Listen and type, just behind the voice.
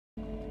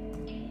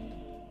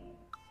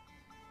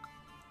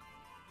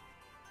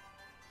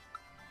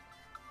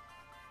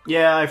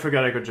Yeah, I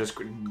forgot I could just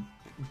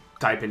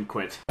type in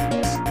quit.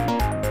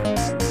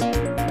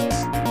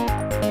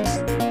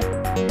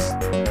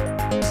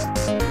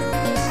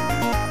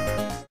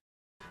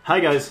 Hi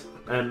guys,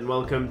 and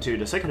welcome to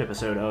the second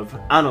episode of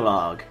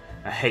Analogue,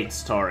 a hate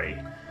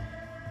story.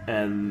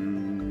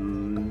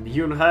 And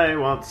Yunhei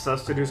wants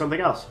us to do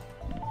something else.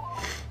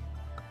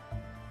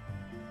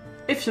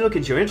 If you look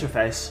at your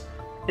interface,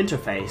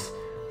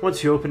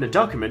 once you open a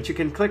document, you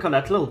can click on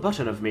that little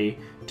button of me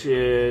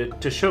to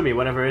show me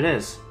whatever it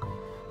is.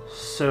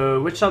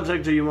 So, which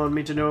subject do you want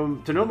me to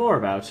know more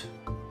about?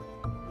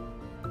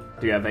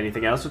 Do you have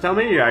anything else to tell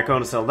me? Your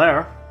icon is still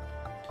there.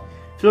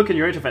 If you look in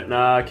your interface,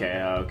 nah,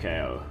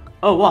 okay.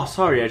 Oh, wow,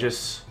 sorry,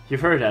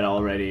 you've heard that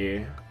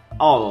already.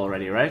 All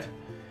already, right?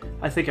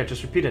 I think I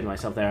just repeated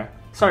myself there.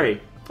 Sorry,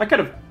 I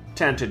kind of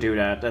tend to do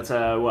that. That's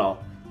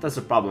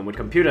the problem with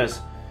computers.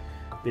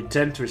 They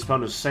tend to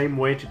respond the same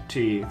way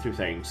to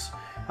things.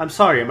 I'm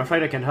sorry, I'm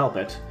afraid I can't help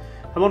it.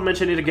 I won't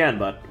mention it again,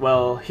 but,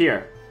 well,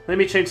 here. Let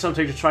me change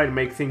something to try to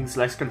make things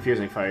less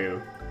confusing for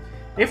you.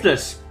 If the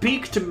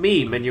Speak to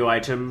Me menu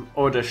item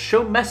or the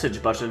Show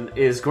Message button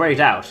is grayed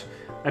out,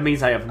 that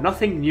means I have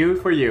nothing new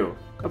for you.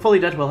 Hopefully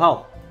that will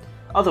help.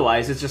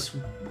 Otherwise, it's just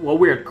a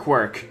weird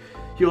quirk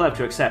you'll have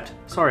to accept.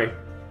 Sorry.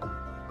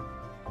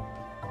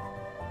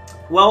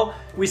 Well,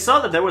 we saw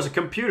that there was a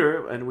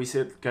computer, and we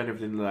said kind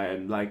of in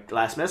like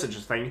last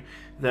messages thing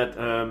that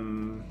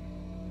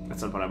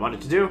that's not what I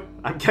wanted to do.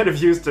 I'm kind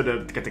of used to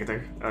the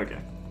okay.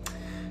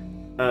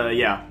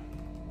 Yeah,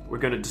 we're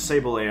gonna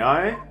disable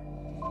AI,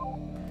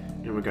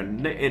 and we're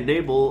gonna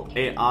enable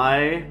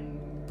AI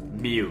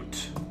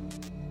mute.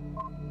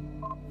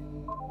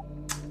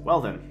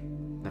 Well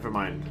then, never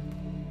mind.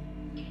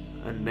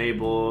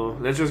 Enable.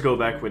 Let's just go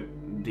back with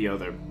the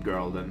other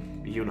girl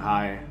then,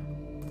 Yunhai.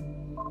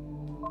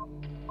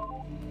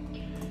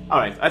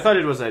 Alright, I thought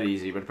it was that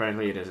easy, but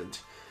apparently it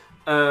isn't.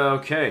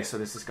 Okay, so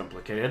this is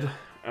complicated.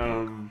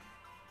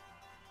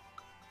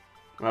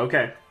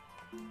 Okay.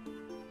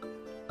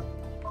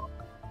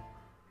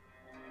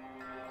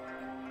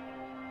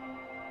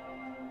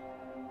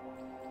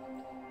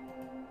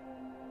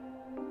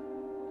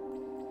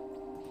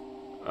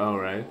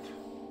 Alright.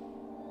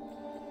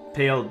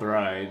 Pale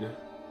Bride.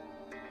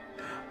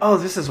 Oh,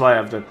 this is why I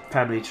have the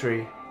family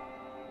tree.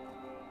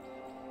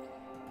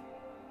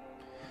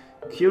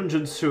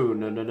 Kyunjin-soo,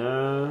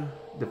 no.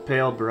 The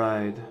Pale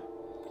Bride.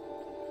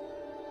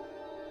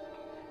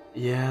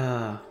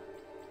 Yeah.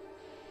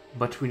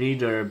 But we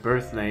need her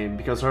birth name,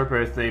 because her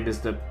birth name is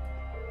the...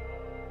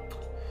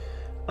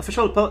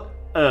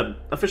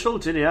 Official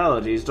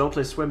genealogies don't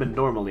list women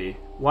normally.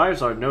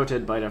 Wives are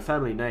noted by their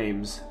family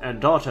names,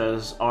 and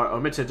daughters are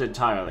omitted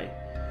entirely.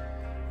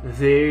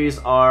 These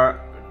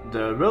are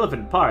the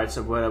relevant parts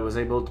of what I was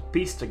able to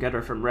piece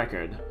together from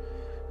record.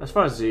 As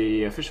far as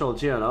the official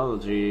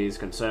genealogy is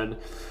concerned,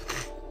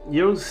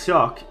 Young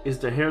Seok is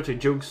the heir to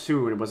Jung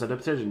Soo and was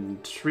adopted in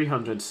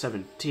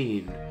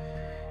 317.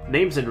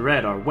 Names in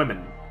red are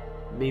women.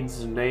 Means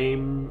the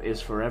name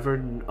is forever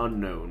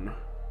unknown.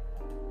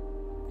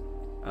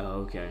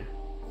 Okay.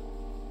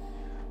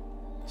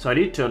 So I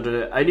need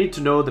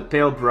to know the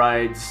Pale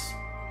Bride's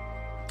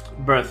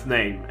birth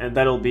name, and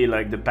that'll be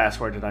like the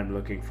password that I'm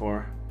looking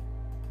for.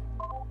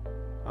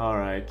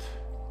 Alright.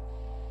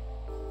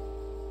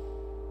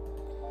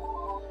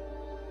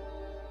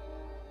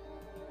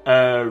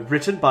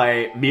 Written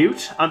by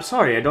Mute? I'm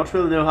sorry, I don't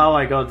really know how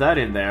I got that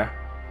in there.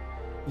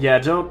 Yeah,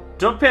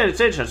 don't pay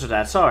attention to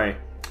that, sorry.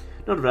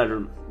 None of that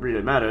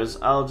really matters,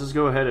 I'll just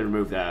go ahead and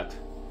remove that.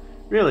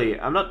 Really,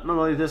 I'm not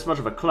normally this much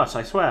of a klutz,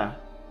 I swear.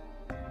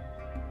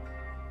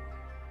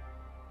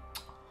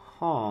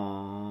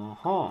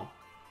 Huh.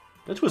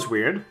 That was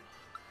weird.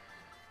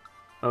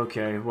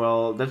 Okay,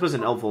 well, that was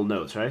in Elful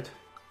Notes, right?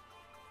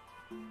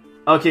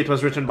 Okay, it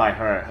was written by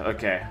her,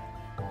 okay.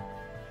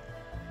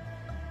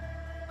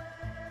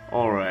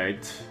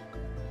 Alright.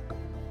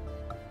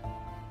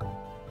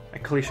 A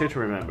cliche to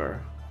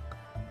remember.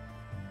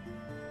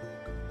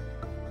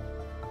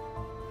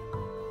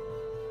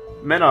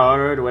 Men are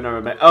honored when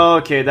are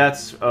okay,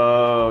 that's...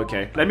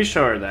 okay. Let me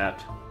show her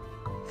that.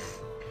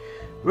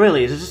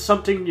 Really, this is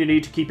something you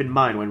need to keep in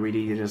mind when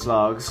reading his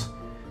logs.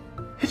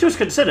 It was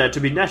considered to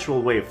be a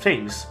natural way of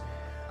things.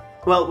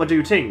 Well, what do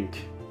you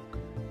think?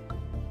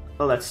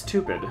 Well, that's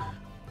stupid.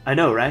 I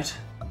know, right?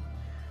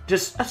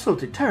 Just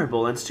absolutely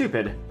terrible and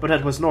stupid, but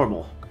that was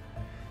normal.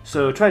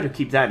 So try to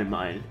keep that in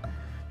mind.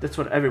 That's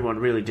what everyone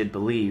really did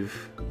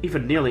believe.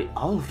 Even nearly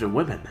all of the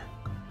women.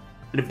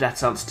 And if that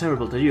sounds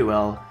terrible to you,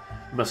 well,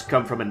 you must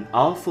come from an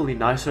awfully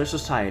nicer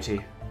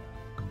society.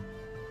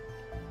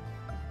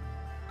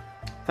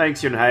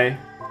 Thanks, Yunhei.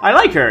 I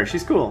like her,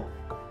 she's cool.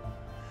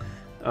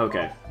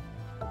 Okay.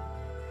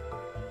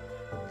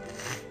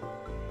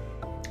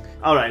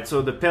 Alright,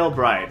 so the Pale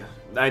Bride.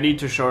 I need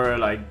to show her,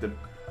 like, the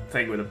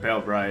thing with the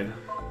Pale Bride.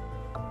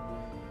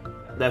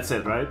 That's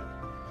it, right?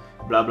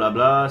 Blah blah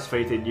blah, it's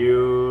faith in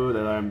you,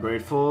 that I'm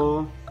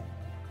grateful.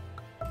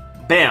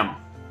 Bam!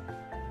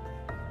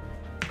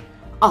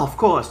 Oh, of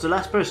course, the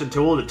last person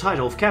to hold the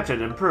title of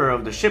Captain Emperor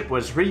of the ship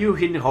was Ryu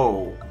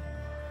Hin-ho.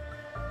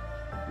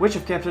 Which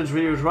of Captain's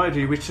readers do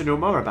you wish to know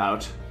more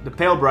about? The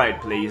Pale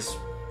Bride, please.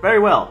 Very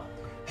well.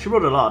 She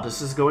wrote a lot.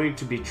 This is going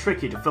to be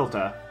tricky to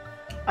filter.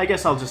 I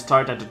guess I'll just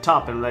start at the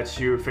top and let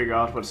you figure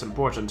out what's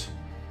important.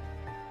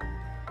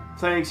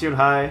 Thanks,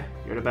 Yunhai.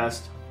 You're the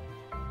best.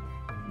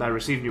 Did I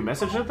receive new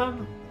messages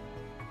then?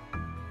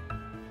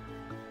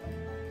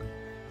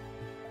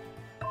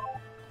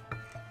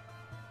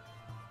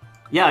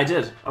 Yeah, I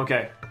did.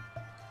 Okay.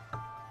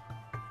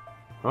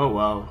 Oh,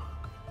 wow.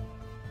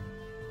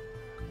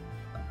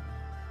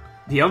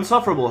 The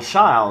Unsufferable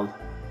Child.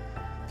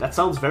 That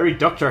sounds very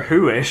Doctor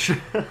Who-ish.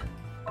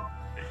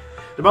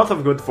 The Month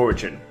of Good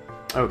Fortune.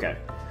 Okay.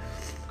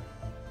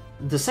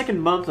 The second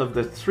month of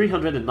the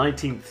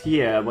 319th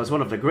year was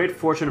one of the great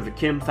fortune of the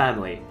Kim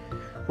family.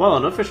 While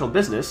on official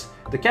business,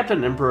 the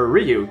Captain Emperor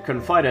Ryu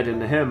confided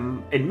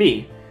in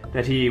me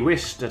that he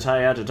wished that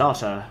I had a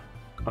daughter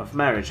of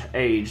marriage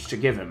age to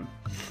give him.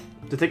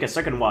 To take a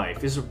second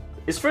wife.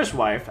 His first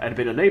wife had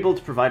been unable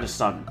to provide a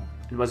son,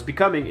 and was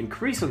becoming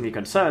increasingly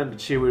concerned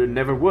that she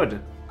never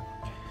would.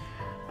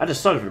 At the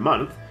start of the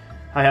month,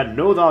 I had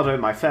no daughter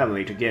in my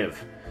family to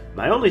give.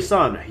 My only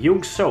son,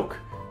 Young Sok,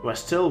 was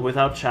still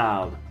without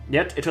child.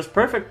 Yet it was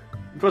perfect.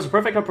 It was a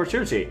perfect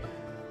opportunity.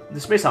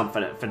 This may sound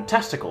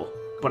fantastical,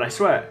 but I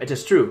swear it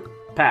is true.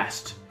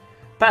 Passed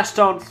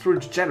on through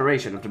the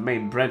generation of the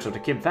main branch of the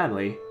Kim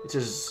family. It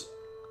is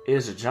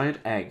a giant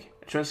egg,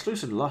 a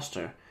translucent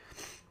luster.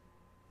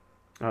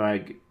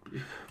 Alright,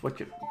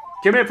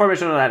 give me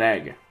information on that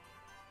egg.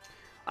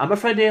 I'm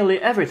afraid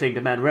nearly everything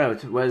the man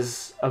wrote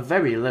was of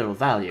very little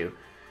value.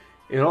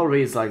 It all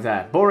reads like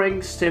that.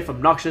 Boring, stiff,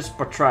 obnoxious,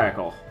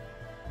 patriarchal.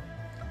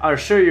 I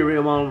assure you,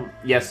 real one.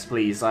 Yes,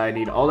 please. I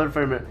need all the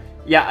information.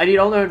 Yeah, I need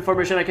all the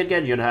information I can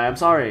get, Yunhai. I'm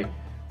sorry.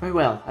 Very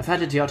well. I've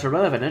added the other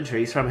relevant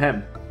entries from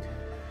him.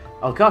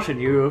 I'll caution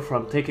you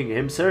from taking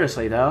him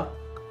seriously, though.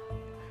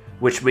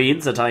 Which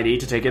means that I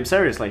need to take him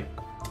seriously.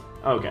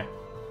 Okay.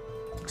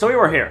 So we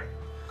were here.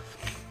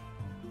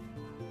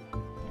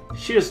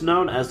 She is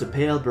known as the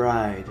Pale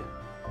Bride.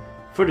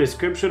 For the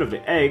description of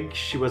the egg,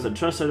 she was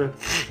entrusted.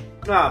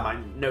 My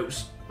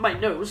nose. My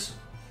nose.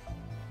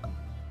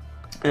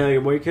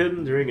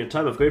 Awakened during a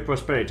time of great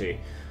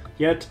prosperity.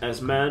 Yet,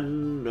 as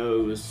man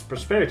knows,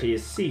 prosperity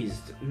is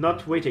seized.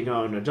 Not waiting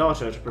on a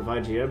daughter to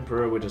provide the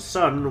emperor with a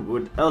son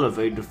would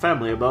elevate the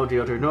family above the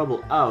other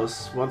noble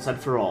house once and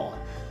for all.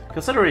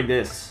 Considering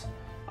this,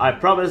 I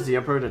promised the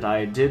emperor that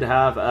I did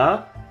have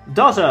a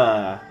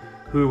daughter,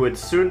 who would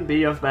soon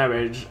be of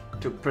marriage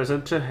to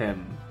present to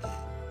him.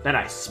 Then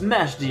I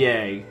smashed the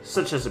egg,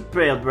 such as a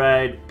Pale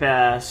Bride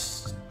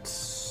passed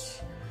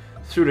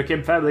through the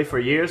Kim family for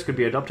years could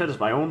be adopted as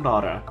my own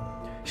daughter.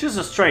 She's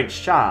a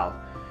strange child,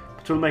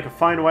 but will make a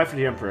fine wife for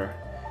the emperor.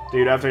 Do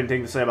you have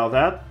anything to say about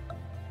that?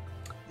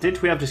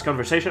 Didn't we have this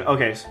conversation?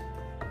 Okay.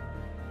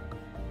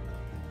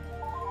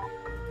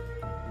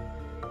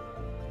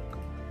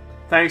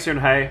 Thanks,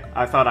 Yunhei.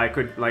 I thought I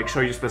could,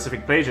 show you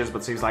specific pages,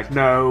 but seems like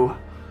no.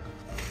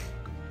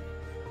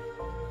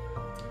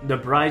 The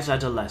Bride's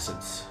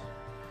Adolescence.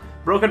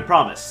 Broken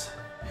Promise.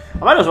 I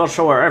might as well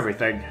show her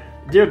everything.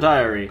 Dear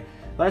Diary,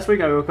 last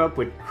week I woke up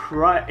with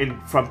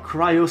from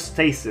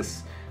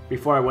cryostasis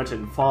before I went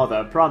in.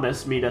 Father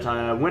promised me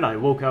that when I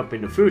woke up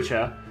in the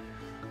future...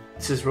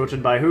 This is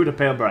written by who? The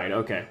Pale Bride.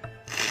 Okay.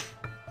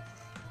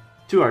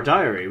 To our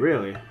diary,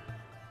 really.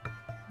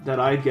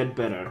 That I'd get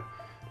better,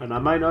 and I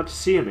might not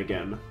see him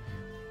again,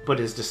 but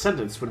his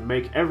descendants would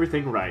make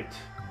everything right.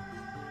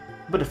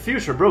 But the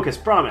future broke his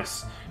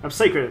promise. I'm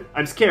scared,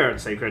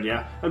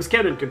 yeah. I'm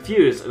scared and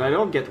confused, and I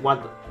don't get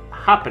what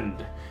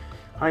happened.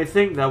 I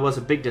think that was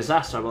a big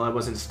disaster while I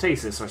was in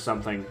stasis or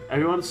something.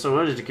 Everyone's so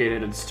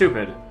uneducated and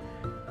stupid.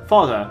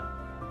 Father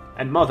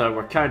and Mother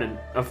were kind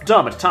of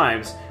dumb at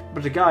times,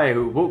 but the guy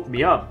who woke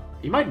me up,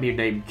 he might be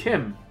named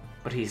Kim,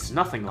 but he's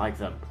nothing like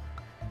them.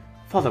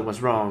 Father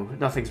was wrong.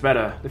 Nothing's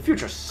better. The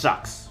future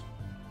sucks.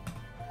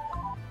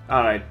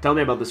 Alright, tell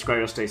me about this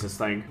cryostasis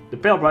thing. The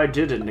Pale Bride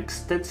did an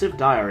extensive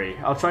diary.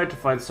 I'll try to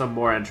find some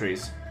more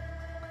entries.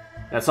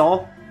 That's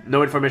all?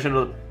 No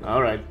information?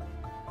 Alright.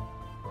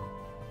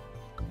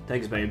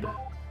 Thanks, babe.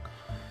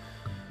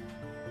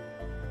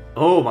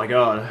 Oh my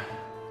god.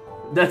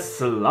 That's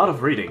a lot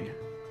of reading.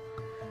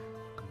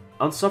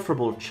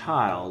 Unsufferable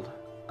Child.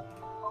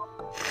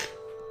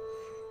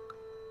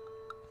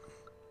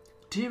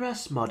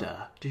 Dearest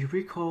Mother, do you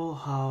recall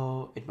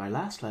how, in my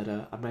last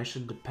letter, I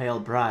mentioned the Pale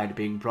Bride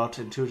being brought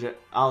into the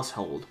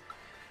household?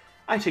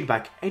 I take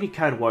back any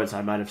kind words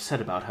I might have said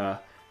about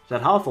her.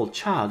 That awful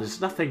child is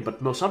nothing but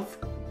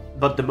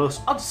the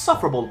most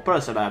unsufferable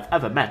person I have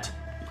ever met.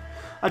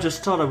 I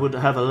just thought I would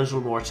have a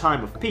little more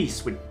time of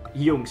peace with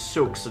Young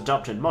Sok's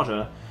adopted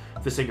mother,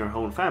 visiting her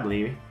own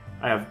family.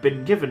 I have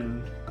been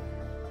given...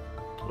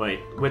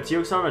 with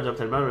Young Sok's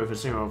adopted mother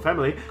visiting her own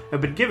family,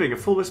 I've been giving a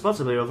full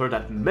responsibility over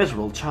that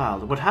miserable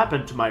child. What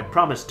happened to my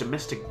promised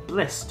domestic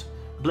bliss?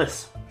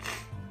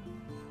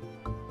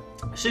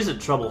 She's in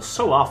trouble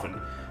so often,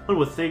 one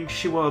would think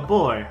she were a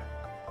boy.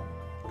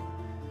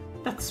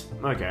 That's...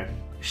 okay.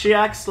 She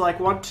acts like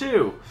one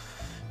too.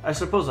 I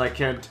suppose it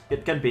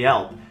can't be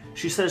helped.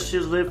 She says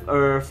she's lived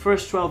her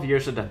first 12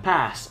 years in the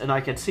past, and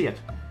I can see it.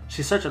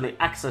 She certainly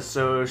acts as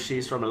though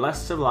she's from a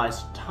less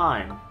civilized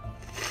time.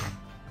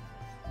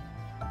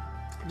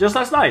 Just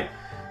last night,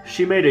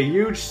 she made a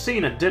huge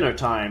scene at dinner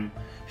time.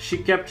 She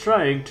kept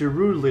trying to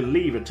rudely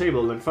leave a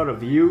table in front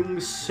of Young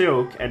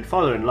Seok and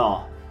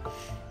father-in-law,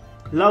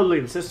 loudly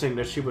insisting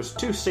that she was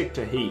too sick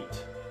to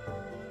eat.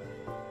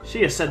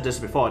 She has said this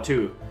before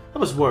too. I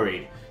was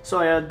worried, so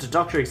I had the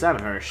doctor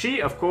examine her.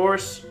 She, of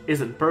course,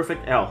 is in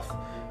perfect health.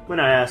 When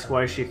I asked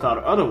why she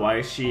thought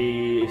otherwise,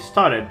 she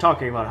started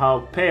talking about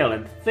how pale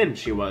and thin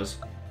she was.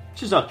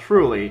 She's not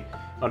truly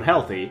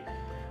unhealthy.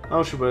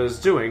 All she was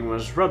doing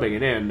was rubbing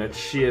it in that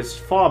she is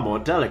far more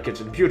delicate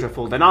and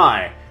beautiful than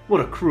I.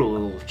 What a cruel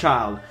little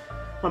child.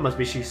 Why must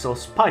be she so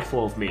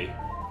spiteful of me?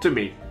 To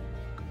me.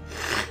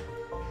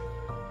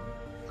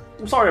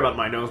 I'm sorry about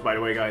my nose, by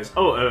the way, guys.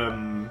 Oh,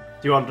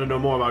 do you want to know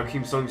more about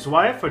Kim Sung's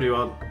wife, or do you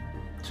want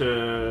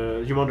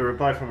to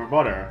reply from her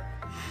mother?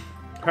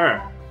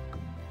 Her.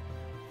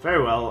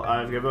 Very well,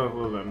 I've given up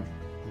with them.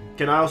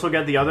 Can I also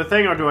get the other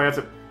thing, or do I have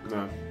to...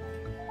 No.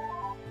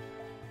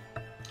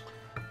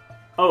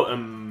 Oh,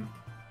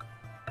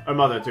 her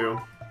mother too.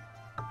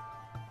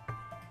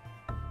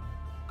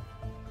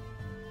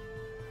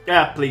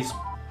 Yeah, please.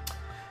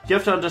 You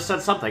have to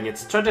understand something.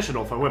 It's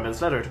traditional for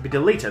women's letter to be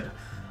deleted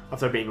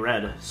after being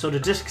read, so the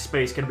disk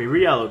space can be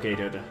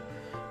reallocated.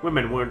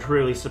 Women weren't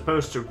really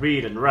supposed to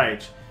read and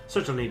write.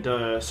 Certainly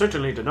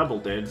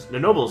the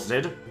nobles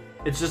did.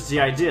 It's just the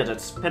idea that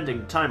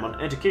spending time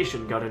on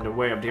education got in the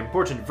way of the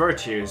important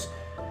virtues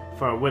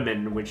for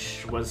women,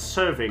 which was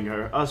serving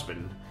her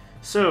husband.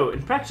 So,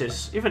 in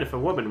practice, even if a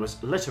woman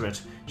was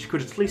illiterate, she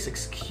could at least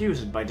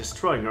excuse it by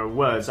destroying her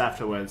words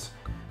afterwards.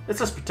 It's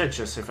less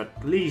pretentious if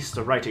at least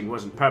the writing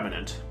wasn't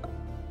permanent.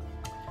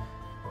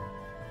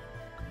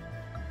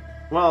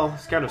 Well,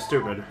 it's kind of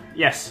stupid.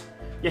 Yes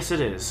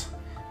it is.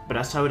 But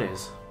that's how it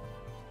is.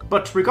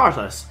 But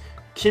regardless,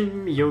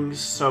 Kim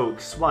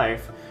Young-sok's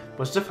wife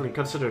was definitely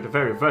considered a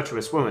very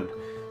virtuous woman,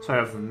 so I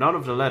have none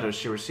of the letters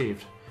she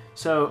received.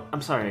 So,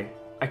 I'm sorry,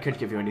 I couldn't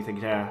give you anything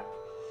there.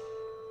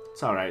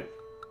 It's alright.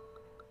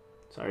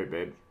 Sorry,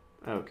 babe.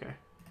 Okay.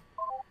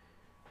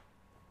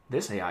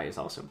 This AI is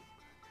awesome.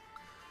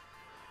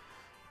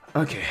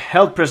 Okay,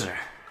 held prisoner.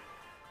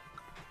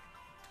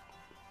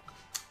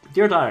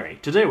 Dear Diary,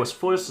 today was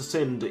forced to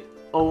sit in the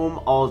home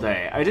all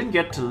day. I didn't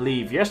get to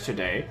leave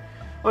yesterday,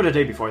 or the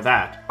day before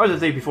that, or the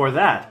day before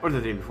that, or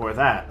the day before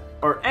that,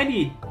 or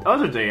any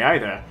other day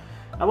either.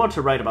 I want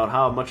to write about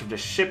how much of the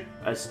ship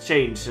has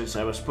changed since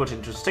I was put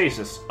into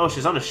stasis. Oh,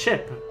 she's on a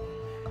ship.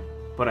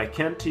 But I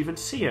can't even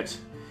see it.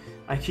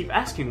 I keep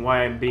asking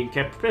why I'm being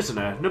kept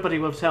prisoner. Nobody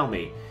will tell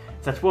me.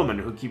 That woman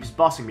who keeps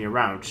bossing me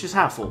around, she's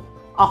awful.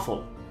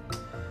 Awful.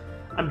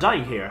 I'm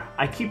dying here.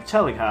 I keep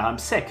telling her I'm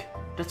sick.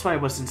 That's why I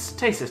was in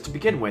stasis to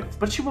begin with,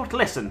 but she won't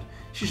listen.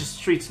 She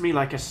just treats me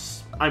like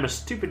I'm a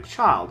stupid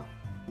child.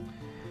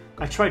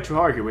 I tried to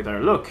argue with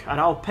her. Look at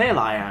how pale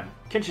I am.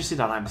 Can't you see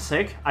that I'm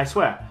sick? I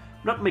swear.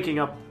 I'm not making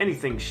up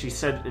anything she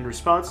said in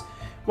response.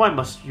 Why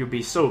must you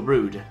be so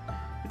rude?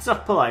 It's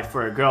not polite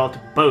for a girl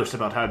to boast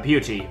about her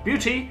beauty.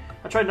 Beauty?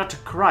 I tried not to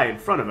cry in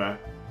front of her.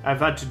 I've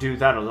had to do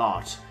that a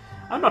lot.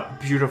 I'm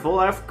not beautiful,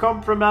 I have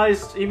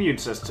compromised immune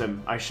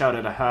system. I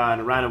shouted at her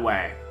and ran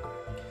away.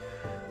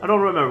 I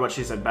don't remember what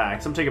she said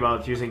back. Something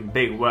about using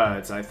big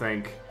words, I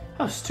think.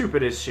 How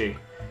stupid is she?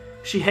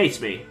 She hates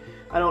me.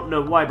 I don't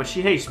know why, but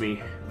she hates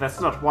me.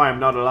 That's not why I'm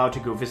not allowed to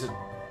go visit...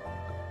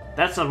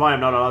 That's not why I'm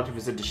not allowed to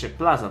visit the ship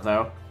plaza,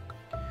 though.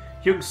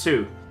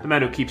 Young-soo, the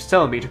man who keeps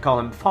telling me to call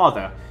him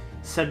father,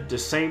 said the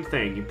same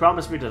thing. He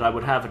promised me that I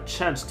would have a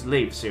chance to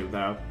leave soon,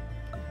 though.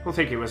 I don't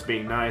think he was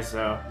being nice,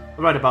 though.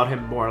 I'll write about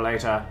him more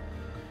later.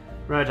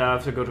 Right, I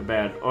have to go to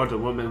bed, or the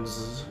woman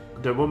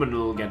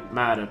will get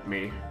mad at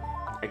me.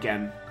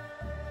 Again.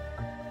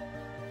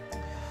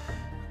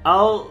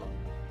 I'll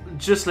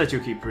just let you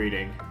keep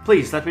reading.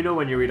 Please, let me know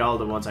when you read all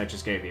the ones I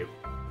just gave you.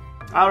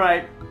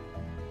 Alright.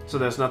 So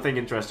there's nothing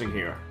interesting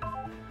here.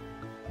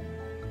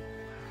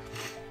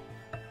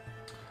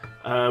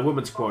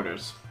 Women's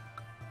quarters.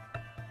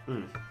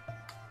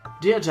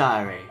 Dear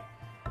Diary,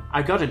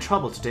 I got in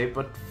trouble today,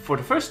 but for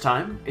the first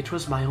time, it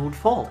was my own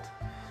fault.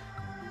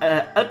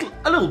 A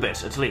little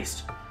bit, at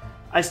least.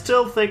 I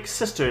still think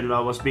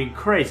sister-in-law was being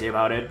crazy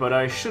about it, but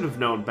I should have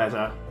known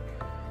better.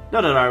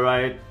 Now that I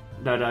write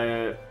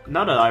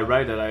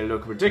that I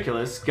look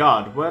ridiculous,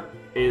 God, what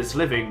is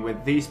living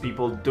with these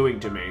people doing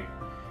to me?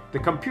 The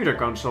computer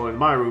console in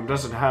my room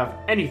doesn't have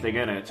anything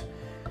in it.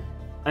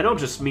 I don't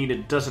just mean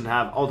it doesn't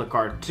have all the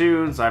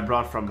cartoons I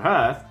brought from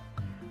Earth,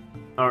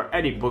 or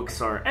any books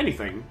or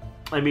anything.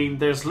 I mean,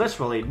 there's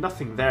literally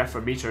nothing there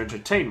for me to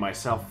entertain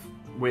myself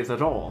with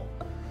at all.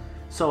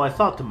 So I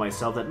thought to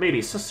myself that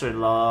maybe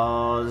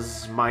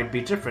sister-in-laws might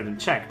be different and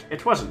checked.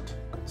 It wasn't.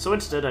 So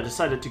instead I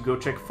decided to go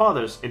check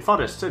Father's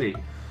study.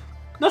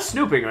 Not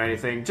snooping or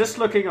anything, just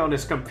looking on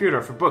his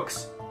computer for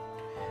books.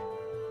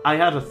 I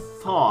had a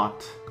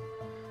thought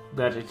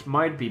that it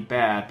might be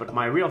bad, but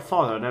my real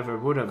father never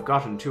would have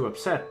gotten too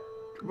upset.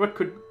 What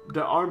could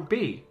the harm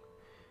be?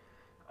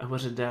 I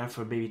was in there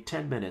for maybe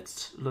 10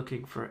 minutes,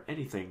 looking for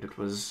anything that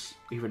was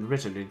even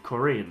written in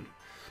Korean.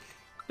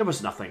 There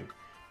was nothing,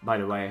 by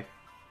the way.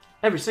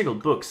 Every single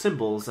book,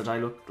 symbols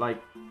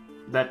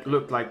that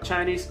looked like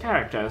Chinese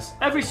characters.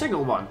 Every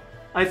single one.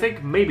 I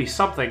think maybe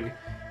something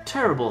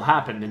terrible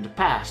happened in the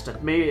past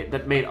that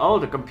made all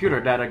the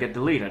computer data get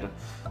deleted.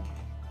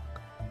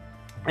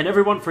 And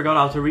everyone forgot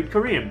how to read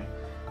Korean.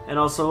 And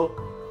also,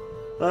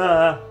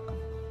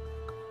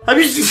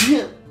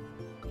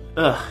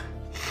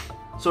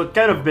 So it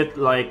kind of bit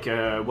like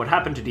what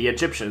happened to the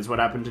Egyptians. What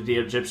happened to the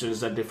Egyptians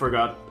that they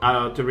forgot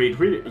how to read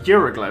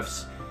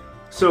hieroglyphs.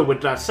 So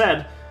with that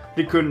said,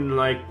 they couldn't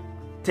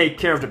take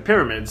care of the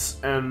pyramids,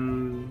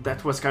 and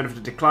that was kind of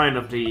the decline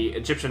of the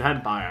Egyptian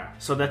Empire.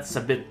 So that's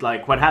a bit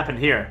like what happened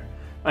here.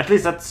 At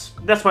least that's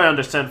what I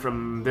understand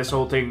from this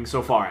whole thing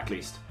so far, at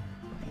least.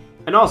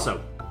 And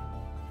also,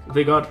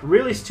 they got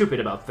really stupid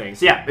about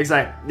things. Yeah,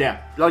 exactly.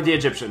 Yeah, like the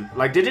Egyptian.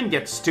 Like, they didn't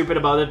get stupid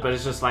about it, but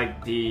it's just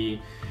like the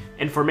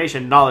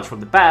information, knowledge from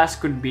the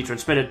past couldn't be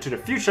transmitted to the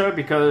future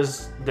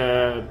because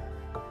the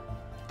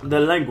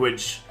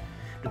language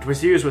that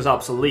was used was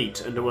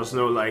obsolete and there was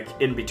no,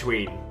 in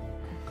between.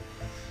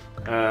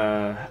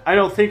 I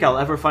don't think I'll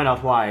ever find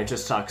out why. It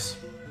just sucks.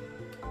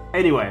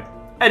 Anyway,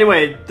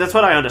 that's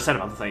what I understand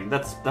about the thing.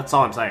 That's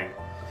all I'm saying.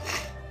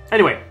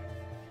 Anyway,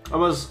 I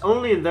was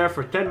only in there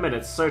for 10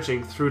 minutes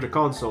searching through the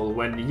console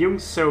when Young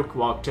Seok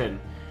walked in.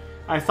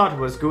 I thought he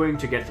was going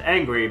to get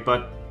angry,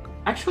 but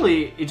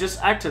actually, he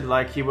just acted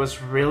like he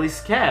was really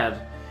scared.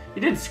 He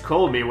didn't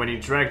scold me when he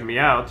dragged me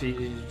out.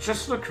 He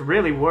just looked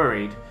really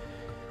worried.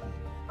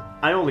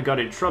 I only got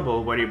in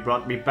trouble when he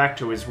brought me back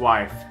to his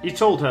wife. He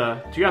told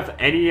her, "Do you have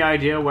any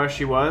idea where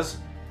she was?"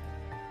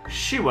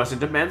 She was in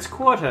the men's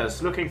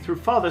quarters, looking through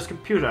father's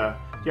computer.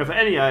 Do you have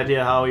any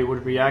idea how he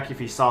would react if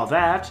he saw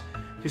that?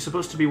 You're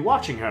supposed to be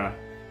watching her.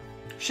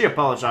 She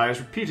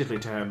apologized repeatedly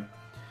to him.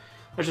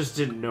 I just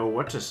didn't know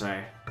what to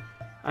say.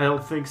 I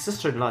don't think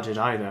sister-in-law did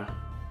either.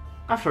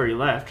 After he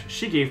left,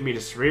 she gave me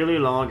this really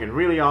long and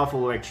really awful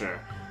lecture.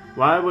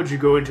 Why would you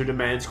go into the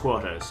men's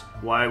quarters?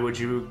 Why would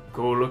you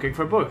go looking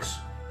for books?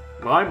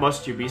 Why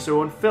must you be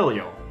so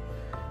unfilial?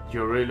 Do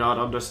you really not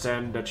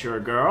understand that you're a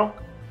girl?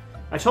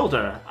 I told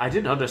her I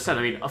didn't understand.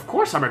 I mean, of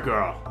course I'm a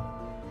girl.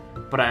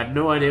 But I had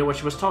no idea what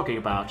she was talking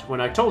about. When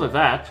I told her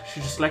that,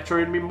 she just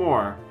lectured me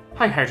more.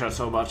 I hate her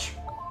so much.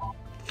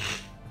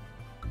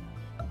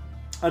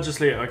 I'll just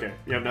leave it. Okay,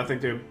 you have nothing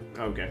to...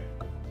 Okay.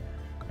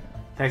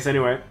 Thanks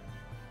anyway.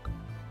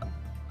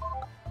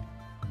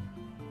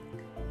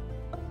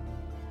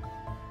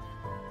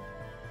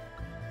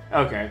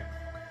 Okay.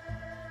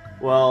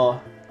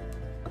 Well...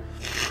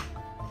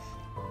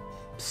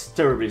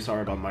 Terribly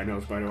sorry about my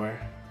nose, by the way.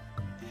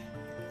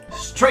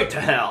 Straight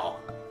to hell!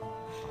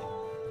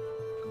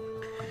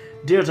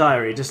 Dear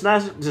Diary, this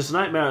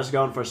nightmare has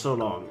gone for so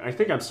long. I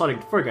think I'm starting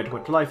to forget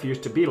what life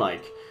used to be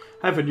like.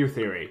 I have a new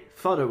theory.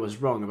 Father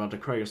was wrong about the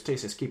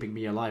cryostasis keeping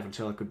me alive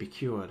until I could be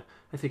cured.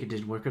 I think it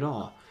didn't work at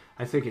all.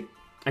 I think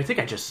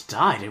I just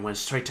died and went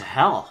straight to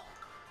hell.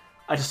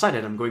 I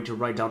decided I'm going to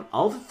write down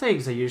all the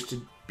things I used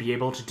to be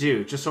able to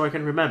do, just so I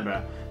can remember.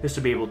 I used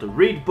to be able to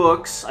read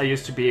books, I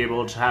used to be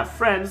able to have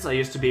friends, I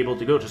used to be able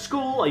to go to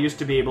school, I used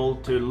to be able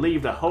to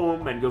leave the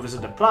home and go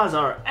visit the plaza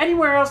or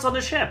anywhere else on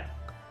the ship.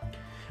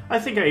 I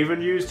think I even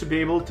used to be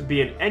able to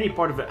be in any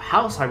part of the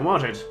house I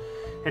wanted,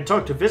 and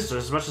talk to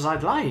visitors as much as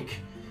I'd like.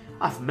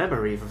 I have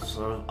memories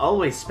of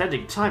always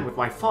spending time with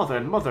my father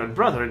and mother and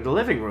brother in the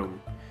living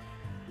room.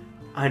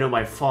 I know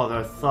my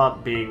father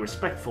thought being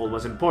respectful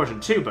was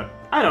important too, but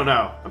I don't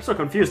know. I'm so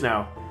confused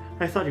now.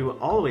 I thought you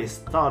always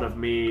thought of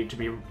me to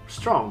be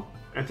strong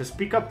and to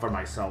speak up for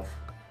myself.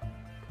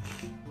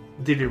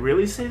 Did he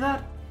really say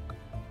that?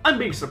 I'm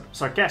being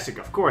sarcastic,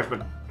 of course,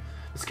 but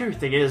the scary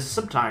thing is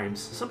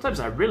sometimes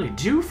I really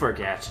do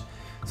forget.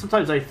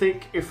 Sometimes I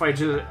think if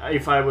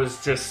I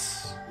was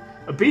just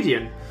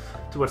obedient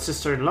to what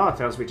sister-in-law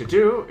tells me to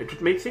do, it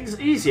would make things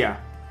easier.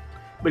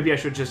 Maybe I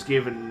should just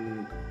give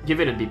in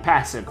and be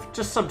passive,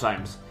 just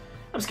sometimes.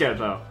 I'm scared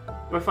though.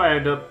 What if I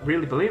end up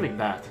really believing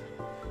that?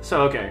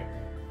 So, okay.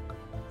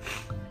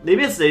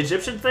 Maybe it's the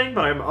Egyptian thing,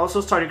 but I'm also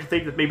starting to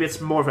think that maybe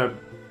it's more of a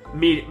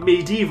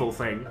medieval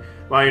thing.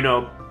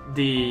 Where,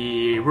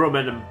 the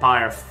Roman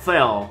Empire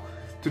fell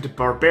to the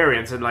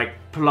barbarians and,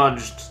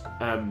 plunged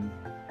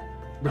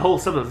the whole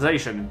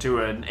civilization into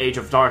an age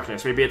of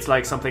darkness. Maybe it's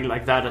something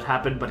like that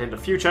happened, but in the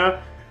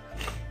future.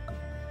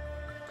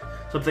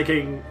 So I'm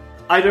thinking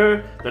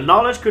either the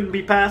knowledge couldn't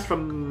be passed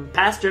from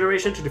past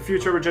generation to the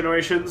future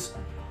generations,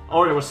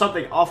 or there was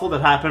something awful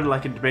that happened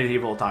in the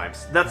medieval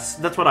times. That's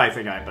what I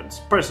think happens,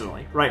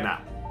 personally, right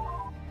now.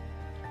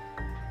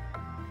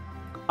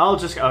 I'll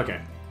just...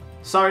 Okay.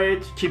 Sorry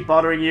to keep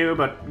bothering you,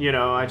 but,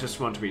 I just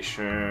want to be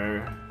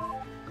sure.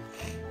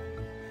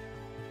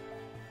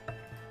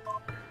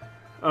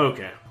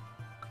 Okay.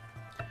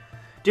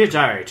 Dear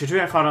Diary,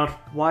 today I found out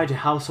why the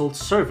household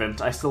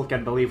servant, I still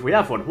can't believe we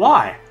have one,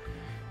 why?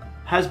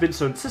 Has been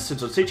so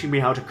insistent on teaching me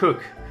how to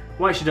cook.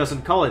 Why she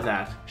doesn't call it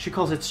that. She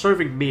calls it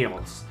serving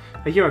meals.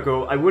 A year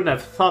ago, I wouldn't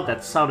have thought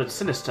that sounded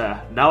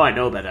sinister. Now I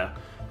know better.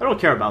 I don't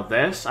care about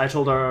this. I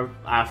told her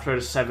after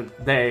the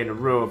 7th day in a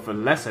row of a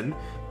lesson,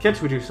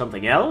 can't we do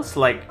something else?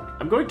 Like,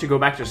 I'm going to go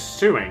back to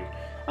stewing.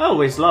 I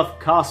always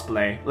loved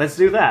cosplay. Let's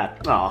do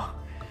that. Aw.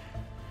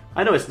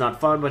 I know it's not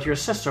fun, but your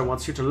sister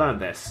wants you to learn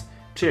this,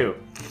 too.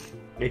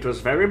 It was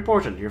very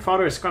important. Your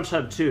father is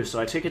concerned too, so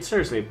I take it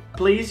seriously.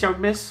 Please,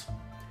 young miss?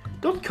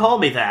 Don't call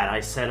me that, I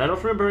said. I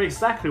don't remember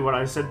exactly what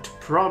I said to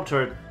prompt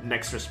her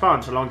next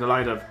response along the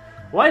line of,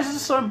 why is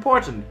this so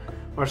important?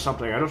 Or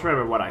something. I don't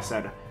remember what I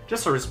said.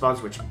 Just a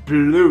response which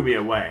blew me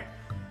away.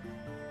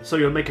 So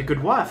you'll make a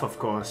good wife, of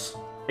course.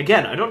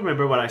 Again, I don't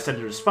remember what I said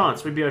in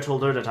response. Maybe I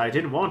told her that I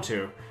didn't want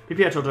to.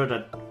 Maybe I told her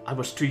that I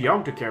was too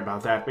young to care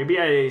about that. Maybe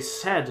I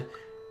said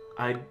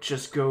I'd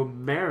just go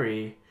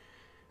marry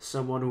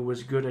someone who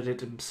was good at it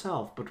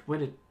himself. But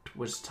when it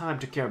was time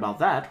to care about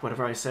that,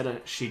 whatever I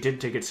said, she didn't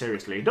take it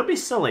seriously. Don't be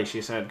silly,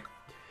 she said.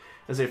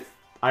 As if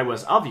I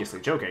was obviously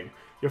joking.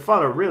 Your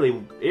father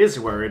really is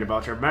worried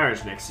about your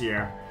marriage next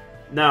year.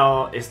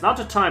 Now, it's not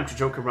the time to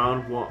joke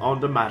around on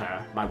the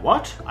matter. My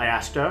what? I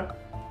asked her.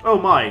 Oh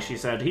my, she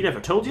said. He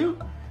never told you?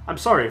 I'm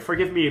sorry,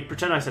 forgive me,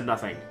 pretend I said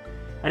nothing.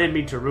 I didn't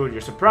mean to ruin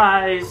your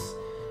surprise.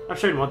 I'm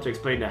sure he'd want to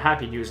explain the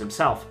happy news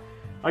himself.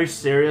 Are you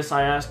serious?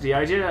 I asked. The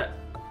idea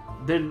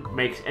didn't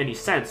make any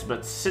sense,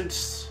 but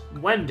since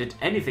when did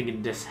anything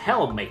in this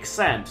hell make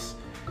sense?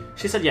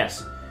 She said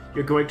yes.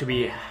 You're going to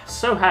be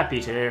so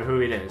happy to hear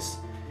who it is.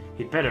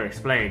 He'd better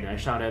explain, I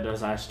shouted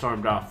as I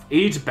stormed off.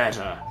 He'd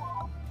better.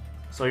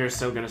 So you're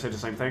still gonna say the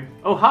same thing?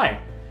 Oh,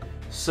 hi.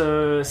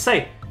 So,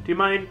 say, do you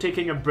mind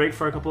taking a break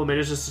for a couple of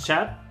minutes just to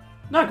chat?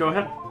 No, go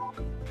ahead.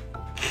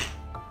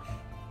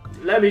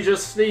 Let me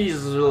just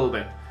sneeze a little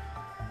bit.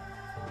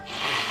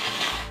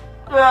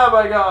 Oh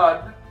my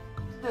god.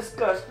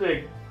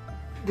 Disgusting.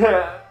 And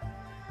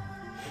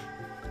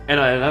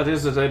that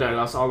is the day that I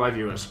lost all my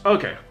viewers.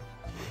 Okay.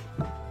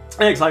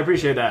 Thanks, I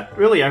appreciate that.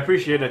 Really, I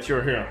appreciate that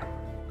you're here.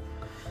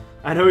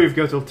 I know you've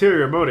got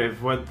ulterior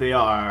motive. What they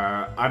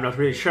are, I'm not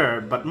really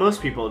sure, but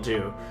most people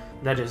do.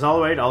 That is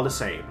alright, all the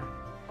same.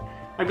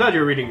 I'm glad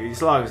you're reading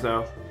these logs,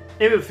 though.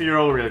 Even if you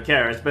don't really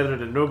care, it's better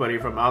than nobody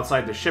from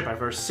outside the ship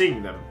ever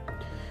seeing them.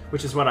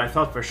 Which is what I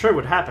thought for sure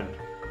would happen.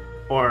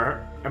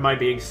 Or, am I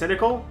being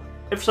cynical?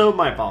 If so,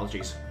 my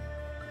apologies.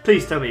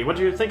 Please tell me, what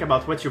do you think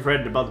about what you've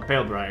read about the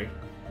Pale Bride?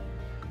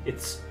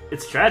 It's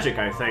tragic,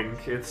 I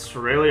think. It's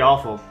really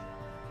awful.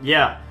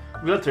 Yeah,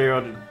 I'm glad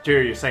to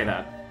hear you say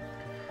that.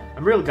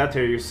 I'm real glad to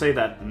hear you say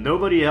that.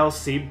 Nobody else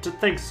seemed to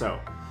think so.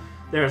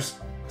 There's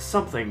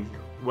something...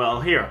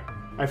 Well, here.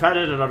 I've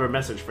added another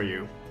message for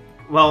you.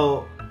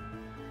 Well,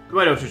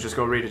 why don't you just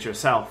go read it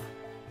yourself?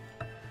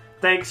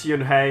 Thanks,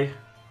 Yunhei.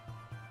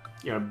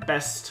 You're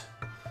best.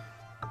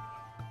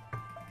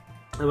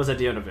 That was at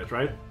the end of it,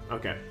 right?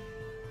 Okay.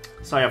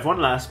 So I have one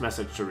last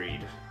message to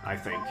read, I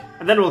think.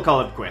 And then we'll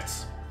call it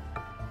quits.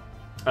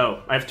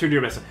 Oh, I have 2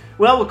 new messages.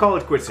 Well, we'll call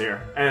it quits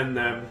here. And,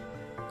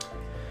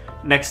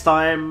 next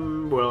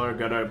time, we're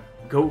gonna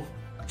go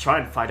try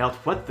and find out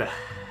what the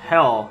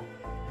hell.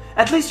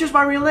 At least here's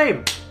my real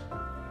name.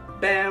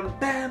 Bam,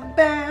 bam,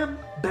 bam,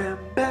 bam,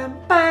 bam,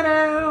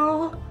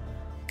 ba-dow.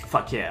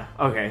 Fuck yeah.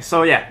 Okay,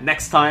 so yeah,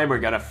 next time we're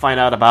gonna find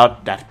out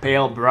about that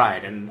Pale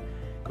Bride, and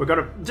we're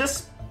gonna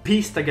just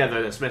piece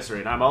together this mystery,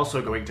 and I'm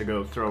also going to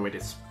go throw away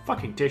this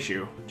fucking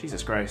tissue.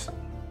 Jesus Christ.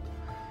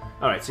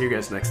 Alright, see you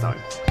guys next time.